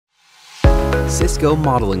Cisco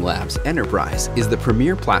Modeling Labs Enterprise is the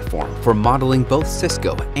premier platform for modeling both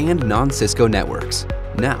Cisco and non-Cisco networks.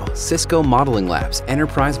 Now, Cisco Modeling Labs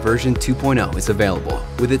Enterprise version 2.0 is available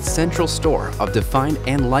with its central store of defined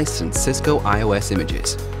and licensed Cisco iOS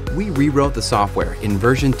images. We rewrote the software in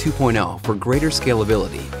version 2.0 for greater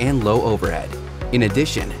scalability and low overhead. In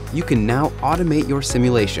addition, you can now automate your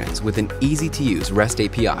simulations with an easy-to-use REST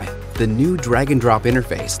API. The new drag-and-drop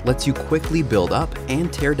interface lets you quickly build up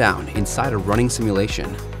and tear down inside a running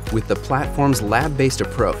simulation. With the platform's lab-based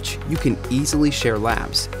approach, you can easily share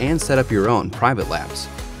labs and set up your own private labs.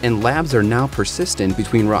 And labs are now persistent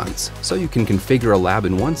between runs, so you can configure a lab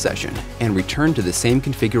in one session and return to the same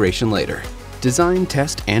configuration later. Design,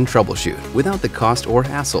 test, and troubleshoot without the cost or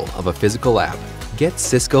hassle of a physical lab. Get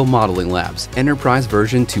Cisco Modeling Labs Enterprise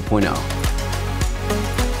version 2.0.